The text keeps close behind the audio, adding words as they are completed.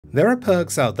There are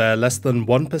perks out there less than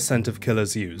 1% of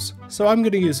killers use, so I'm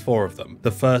going to use 4 of them. The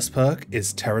first perk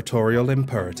is Territorial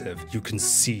Imperative. You can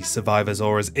see survivors'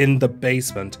 auras in the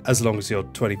basement, as long as you're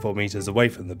 24 meters away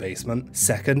from the basement.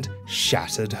 Second,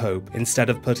 Shattered Hope. Instead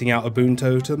of putting out a boon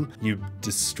totem, you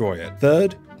destroy it.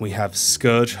 Third, we have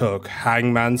Scourge Hook,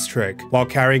 Hangman's Trick. While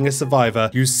carrying a survivor,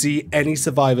 you see any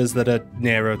survivors that are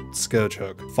near a Scourge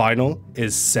Hook. Final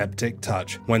is Septic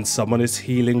Touch. When someone is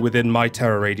healing within my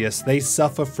terror radius, they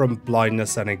suffer from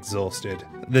blindness and exhausted.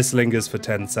 This lingers for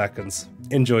 10 seconds.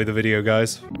 Enjoy the video,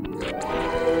 guys.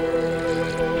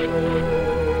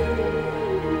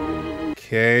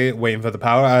 Okay, waiting for the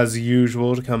power as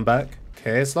usual to come back.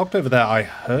 Okay, it's locked over there. I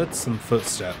heard some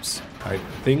footsteps. I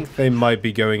think they might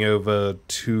be going over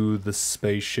to the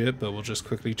spaceship, but we'll just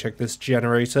quickly check this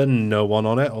generator. No one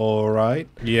on it. All right.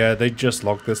 Yeah, they just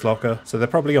locked this locker. So they're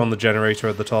probably on the generator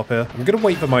at the top here. I'm going to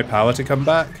wait for my power to come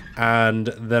back, and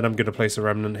then I'm going to place a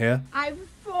remnant here. I've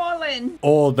fallen.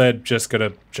 Or they're just going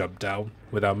to jump down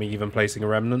without me even placing a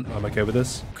remnant. I'm okay with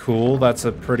this. Cool, that's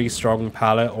a pretty strong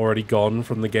pallet already gone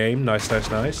from the game. Nice,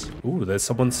 nice, nice. Ooh, there's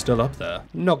someone still up there.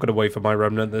 Not gonna wait for my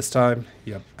remnant this time.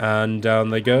 Yep, and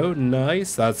down they go.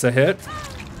 Nice, that's a hit.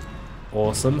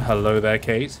 Awesome, hello there,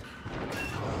 Kate.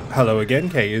 Hello again,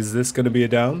 Kate. Is this gonna be a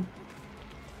down?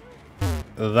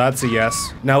 That's a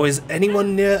yes. Now, is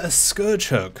anyone near a Scourge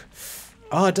Hook?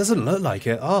 Oh, it doesn't look like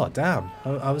it. Oh, damn.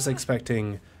 I was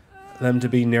expecting them to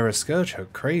be near a Scourge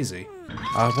Hook. Crazy.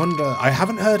 I wonder, I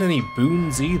haven't heard any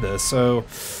boons either, so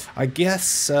I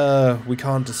guess we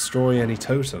can't destroy any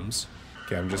totems.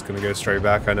 Okay, I'm just gonna go straight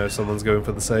back. I know someone's going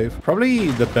for the save. Probably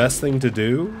the best thing to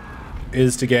do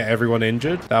is to get everyone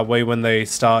injured. That way when they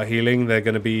start healing, they're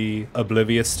gonna be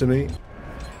oblivious to me.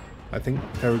 I think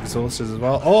they're exhausted as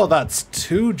well. Oh, that's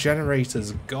 2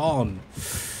 generators gone.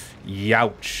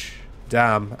 Youch.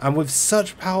 Damn. And with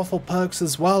such powerful perks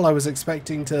as well, I was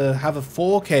expecting to have a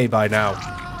 4K by now.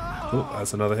 Oh,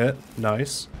 that's another hit.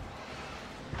 Nice.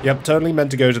 Yep, totally meant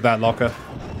to go to that locker.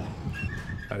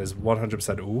 That is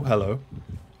 100%. Ooh, hello.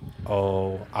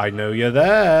 Oh, I know you're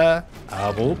there.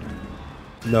 Well,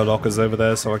 no lockers over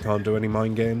there, so I can't do any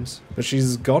mind games. But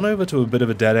she's gone over to a bit of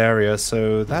a dead area,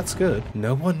 so that's good.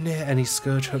 No one near any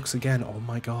Scourge Hooks again. Oh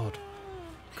my god.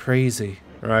 Crazy.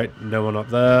 Right, no one up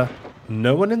there.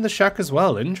 No one in the shack as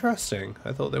well. Interesting.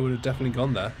 I thought they would have definitely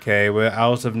gone there. Okay, we're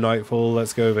out of nightfall.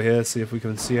 Let's go over here, see if we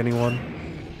can see anyone.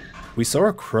 We saw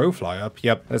a crow fly up.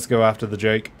 Yep, let's go after the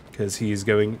Jake, because he's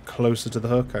going closer to the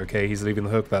hook. Okay, he's leaving the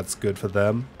hook. That's good for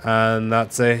them. And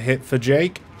that's a hit for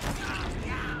Jake.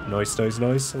 Nice, nice,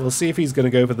 nice. We'll see if he's going to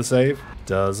go for the save.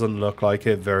 Doesn't look like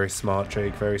it. Very smart,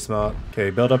 Jake. Very smart. Okay,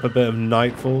 build up a bit of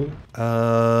nightfall.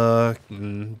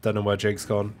 Don't know where Jake's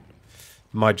gone.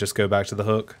 Might just go back to the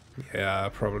hook. Yeah,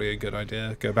 probably a good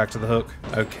idea. Go back to the hook.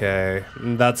 Okay,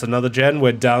 that's another gen.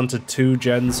 We're down to 2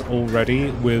 gens already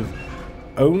with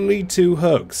only 2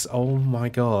 hooks. Oh my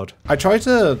god. I try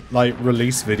to, like,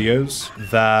 release videos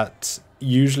that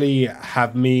usually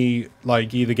have me,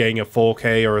 like, either getting a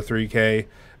 4K or a 3K.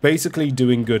 Basically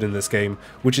doing good in this game,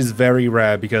 which is very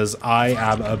rare because I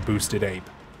am a boosted ape.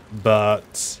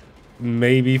 But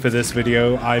maybe for this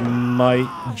video, I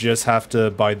might just have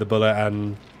to bite the bullet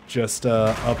and just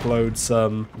upload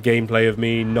some gameplay of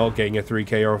me not getting a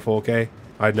 3K or a 4K.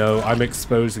 I know, I'm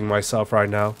exposing myself right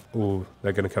now. Ooh,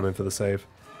 they're gonna come in for the save.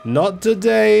 Not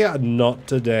today, not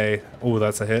today. Oh,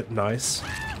 that's a hit, nice.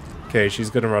 Okay, she's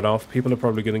gonna run off. People are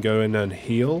probably gonna go in and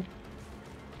heal.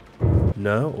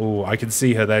 No? Oh, I can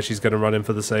see her there. She's gonna run in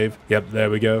for the save. Yep, there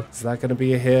we go. Is that gonna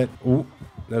be a hit? Ooh,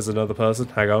 there's another person.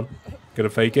 Hang on. Gonna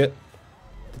fake it.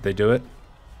 Did they do it?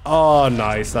 Oh,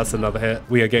 nice. That's another hit.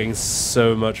 We are getting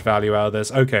so much value out of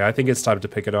this. Okay, I think it's time to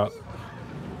pick it up.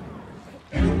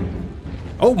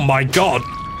 Oh my god!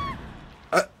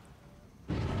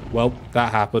 Well,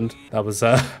 that happened. That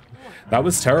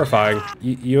was terrifying.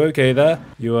 You okay there?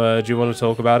 Do you want to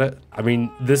talk about it? I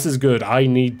mean, this is good. I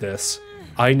need this.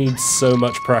 I need so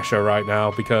much pressure right now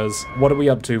because what are we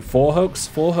up to? 4 hooks?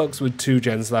 4 hooks with 2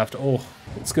 gens left. Oh,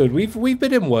 it's good. We've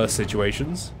been in worse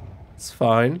situations. It's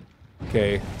fine.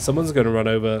 Okay, someone's going to run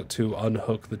over to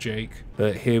unhook the Jake.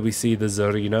 But here we see the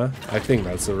Zarina. I think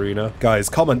that's Zarina. Guys,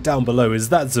 comment down below. Is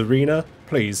that Zarina?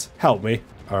 Please, help me.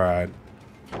 All right.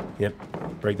 Yep.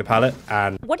 Break the pallet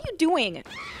and... What are you doing?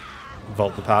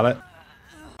 Vault the pallet.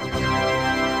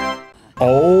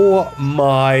 Oh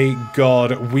my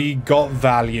god, we got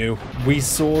value. We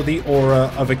saw the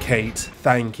aura of a Kate.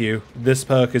 Thank you. This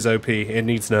perk is OP. It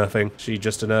needs nerfing. She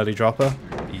just an early dropper?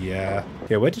 Yeah.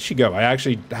 Okay, where did she go? I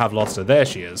actually have lost her. There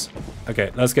she is. Okay,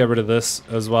 let's get rid of this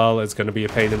as well. It's going to be a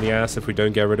pain in the ass if we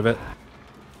don't get rid of it.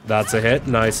 That's a hit.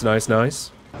 Nice, nice,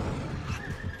 nice.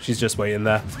 She's just waiting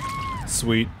there.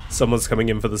 Sweet. Someone's coming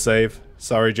in for the save.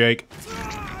 Sorry, Jake.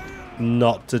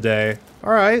 Not today.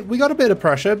 Alright, we got a bit of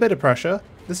pressure,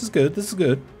 This is good, this is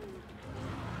good.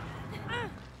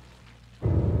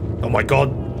 Oh my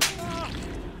god.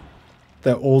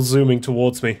 They're all zooming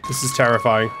towards me. This is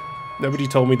terrifying. Nobody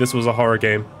told me this was a horror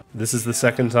game. This is the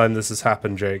second time this has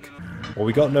happened, Jake. Well,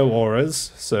 we got no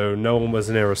auras, so no one was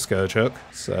near a scourge hook.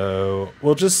 So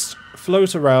we'll just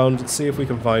float around, see if we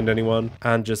can find anyone,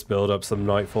 and just build up some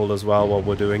nightfall as well while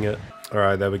we're doing it.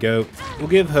 Alright, there we go. We'll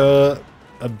give her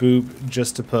a boop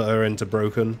just to put her into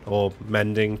broken or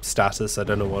mending status. I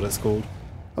don't know what it's called.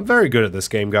 I'm very good at this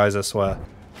game, guys, I swear.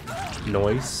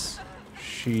 Nice.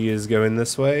 She is going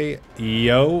this way.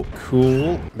 Yo,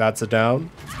 cool. That's a down.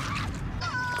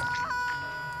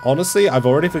 Honestly, I've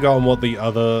already forgotten what the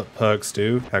other perks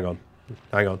do. Hang on.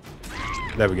 Hang on.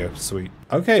 There we go. Sweet.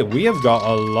 Okay, we have got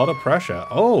a lot of pressure.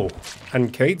 Oh,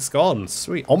 and Kate's gone.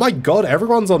 Sweet. Oh my god,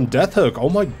 everyone's on death hook. Oh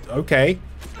my... Okay.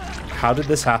 How did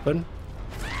this happen?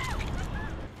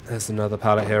 There's another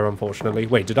pallet here, unfortunately.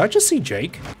 Wait, did I just see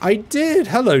Jake? I did.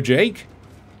 Hello, Jake.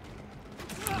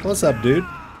 What's up, dude?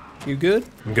 You good?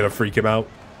 I'm gonna freak him out.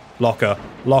 Locker.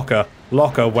 Locker.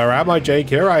 Locker. Where am I, Jake?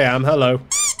 Here I am. Hello.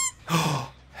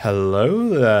 Hello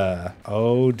there.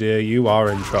 Oh dear, you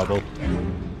are in trouble.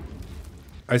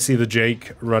 I see the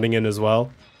Jake running in as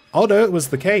well. Oh no, it was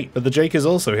the Kate, but the Jake is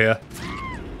also here.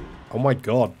 Oh my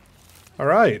god.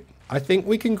 Alright. I think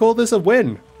we can call this a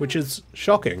win, which is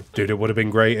shocking. Dude, it would have been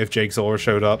great if Jake's aura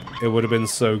showed up. It would have been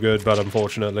so good, but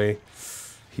unfortunately,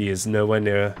 he is nowhere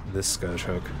near this scourge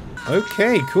hook.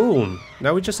 Okay, cool.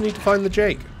 Now we just need to find the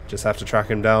Jake. Just have to track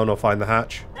him down or find the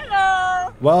hatch.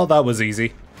 Hello. Well, that was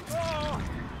easy.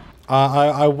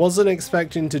 I wasn't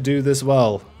expecting to do this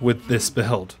well with this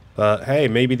build. But hey,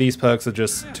 maybe these perks are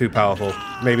just too powerful.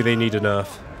 Maybe they need a nerf.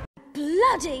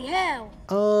 Bloody hell.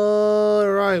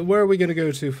 Alright, where are we gonna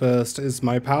go to first? Is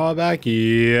my power back?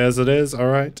 Yes, it is.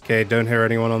 Alright. Okay, don't hear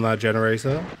anyone on that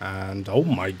generator. And oh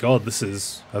my god, this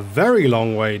is a very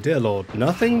long way, dear lord.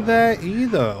 Nothing there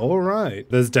either. Alright.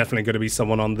 There's definitely gonna be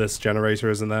someone on this generator,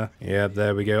 isn't there? Yep,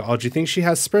 there we go. Oh, do you think she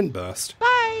has sprint burst?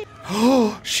 Bye.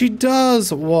 Oh, she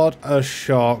does! What a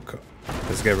shock.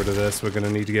 Let's get rid of this. We're gonna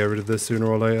need to get rid of this sooner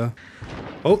or later.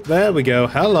 Oh, there we go.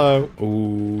 Hello.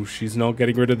 Ooh, she's not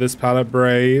getting rid of this pallet,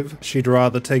 brave. She'd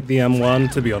rather take the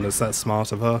M1. To be honest, that's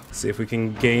smart of her. See if we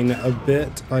can gain a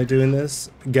bit by doing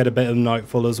this. Get a bit of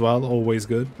nightfall as well. Always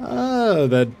good. Oh,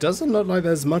 there doesn't look like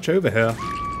there's much over here.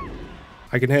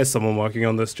 I can hear someone working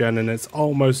on this gen and it's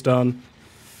almost done.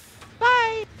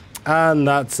 Bye. And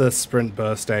that's a sprint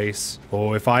burst ace.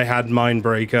 Oh, if I had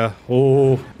Mindbreaker.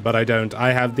 Oh, but I don't.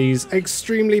 I have these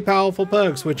extremely powerful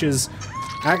perks, which is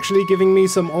actually giving me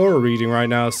some aura reading right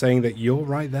now, saying that you're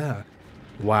right there.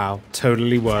 Wow,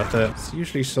 totally worth it. There's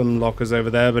usually some lockers over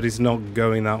there, but he's not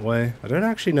going that way. I don't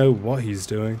actually know what he's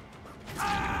doing.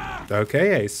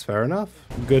 Okay, Ace, fair enough.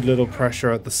 Good little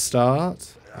pressure at the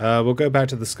start. We'll go back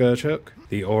to the scourge hook.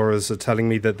 The auras are telling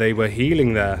me that they were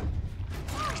healing there.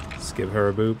 Let's give her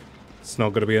a boop. It's not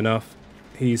going to be enough.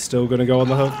 He's still going to go on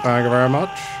the hook. Thank you very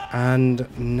much. And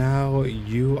now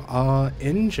you are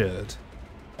injured.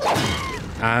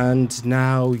 And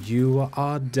now you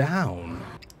are down.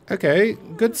 Okay,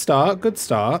 good start, good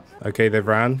start. Okay, they've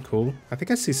ran, cool. I think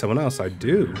I see someone else, I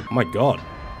do. Oh my god,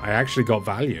 I actually got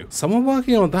value. Someone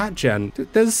working on that gen.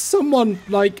 There's someone,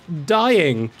 like,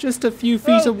 dying just a few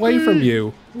feet away from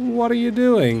you. What are you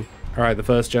doing? All right, the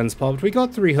first gen's popped. We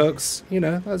got 3 hooks, you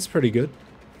know, that's pretty good.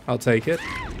 I'll take it.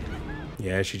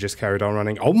 Yeah, she just carried on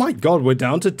running. Oh my god, we're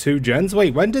down to 2 gens?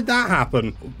 Wait, when did that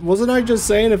happen? Wasn't I just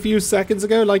saying a few seconds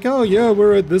ago, like, oh yeah,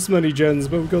 we're at this many gens,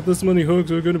 but we've got this many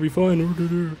hooks, we're gonna be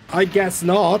fine. I guess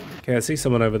not. Okay, I see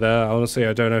someone over there. Honestly,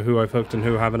 I don't know who I've hooked and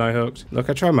who haven't I hooked. Look,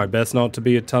 I try my best not to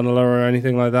be a tunneler or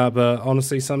anything like that, but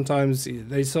honestly, sometimes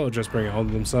they sort of just bring it on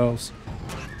themselves.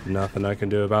 Nothing I can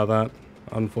do about that,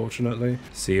 unfortunately.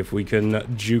 See if we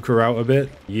can juke her out a bit.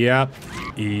 Yep.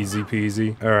 Easy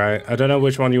peasy. Alright, I don't know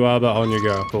which one you are, but on you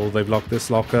go. Cool, they've locked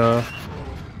this locker.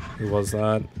 Who was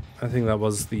that? I think that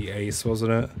was the ace,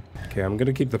 wasn't it? Okay, I'm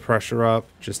gonna keep the pressure up.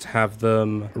 Just have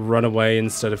them run away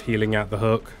instead of healing at the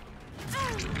hook.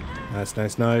 Nice,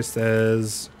 nice, nice.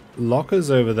 There's lockers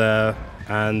over there.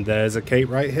 And there's a Kate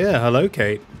right here. Hello,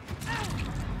 Kate.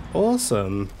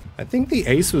 Awesome. I think the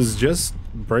ace was just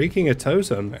breaking a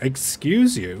totem.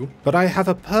 Excuse you, but I have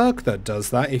a perk that does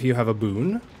that if you have a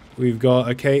boon. We've got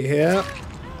a Kate here.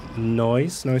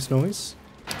 Nice, nice, nice.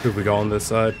 Who have we got on this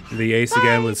side? The ace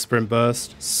again with sprint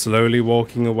burst. Slowly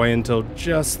walking away until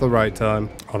just the right time.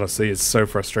 Honestly, it's so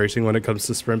frustrating when it comes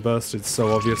to sprint burst. It's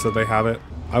so obvious that they have it.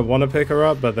 I want to pick her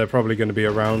up, but they're probably going to be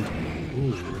around.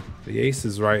 Ooh. The ace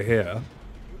is right here.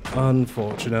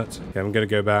 Unfortunate. Okay, I'm gonna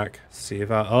go back. See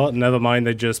if I... Oh, never mind.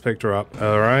 They just picked her up.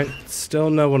 Alright. Still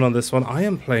no one on this one. I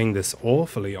am playing this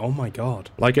awfully. Oh my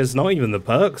god. Like, it's not even the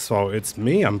perks' fault. It's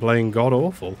me. I'm playing god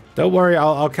awful. Don't worry.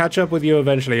 I'll catch up with you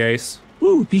eventually, Ace.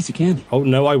 Ooh, piece of candy. Oh,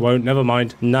 no, I won't. Never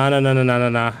mind. Nah.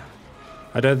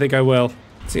 I don't think I will.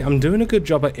 See, I'm doing a good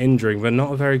job at injuring, but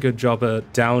not a very good job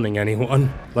at downing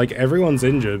anyone. Like, everyone's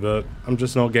injured, but I'm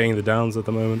just not getting the downs at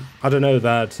the moment. I don't know,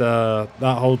 that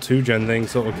whole 2-gen thing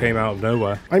sort of came out of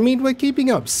nowhere. I mean, we're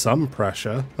keeping up some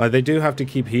pressure. Like, they do have to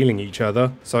keep healing each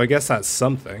other, so I guess that's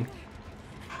something.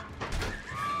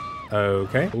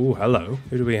 Okay. Ooh, hello.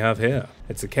 Who do we have here?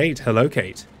 It's a Kate. Hello,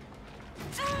 Kate.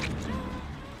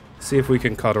 See if we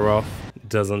can cut her off.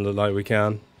 Doesn't look like we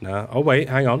can. Nah. Oh, wait,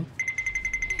 hang on.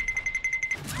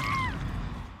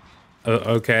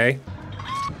 Okay.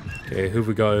 Okay, who've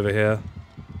we got over here?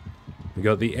 We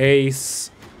got the ace.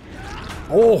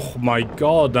 Oh my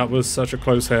god, that was such a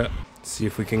close hit. See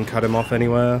if we can cut him off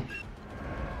anywhere.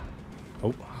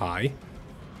 Oh, hi.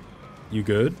 You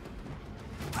good?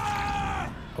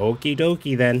 Okie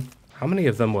dokie then. How many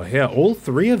of them were here? All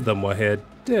 3 of them were here.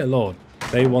 Dear lord.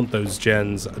 They want those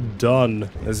gens done.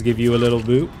 Let's give you a little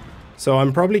boot. So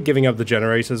I'm probably giving up the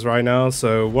generators right now,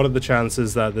 so what are the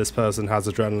chances that this person has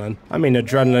adrenaline? I mean,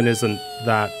 adrenaline isn't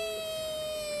that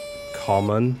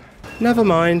common. Never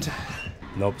mind.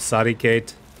 Nope, sorry,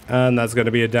 Kate. And that's going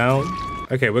to be a down.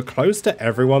 Okay, we're close to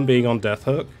everyone being on death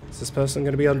hook. Is this person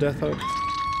going to be on death hook?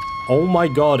 Oh my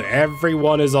god,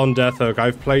 everyone is on death hook.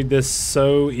 I've played this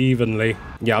so evenly.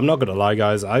 Yeah, I'm not going to lie,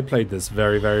 guys. I played this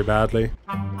very, very badly.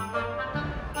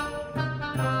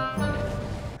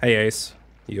 Hey, Ace.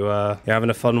 You having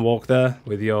a fun walk there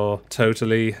with your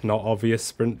totally not obvious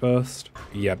sprint burst?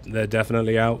 Yep, they're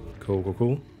definitely out.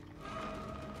 Cool.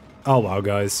 Oh wow,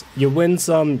 guys. You win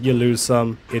some, you lose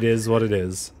some. It is what it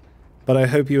is. But I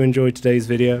hope you enjoyed today's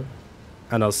video,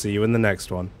 and I'll see you in the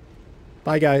next one.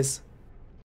 Bye, guys.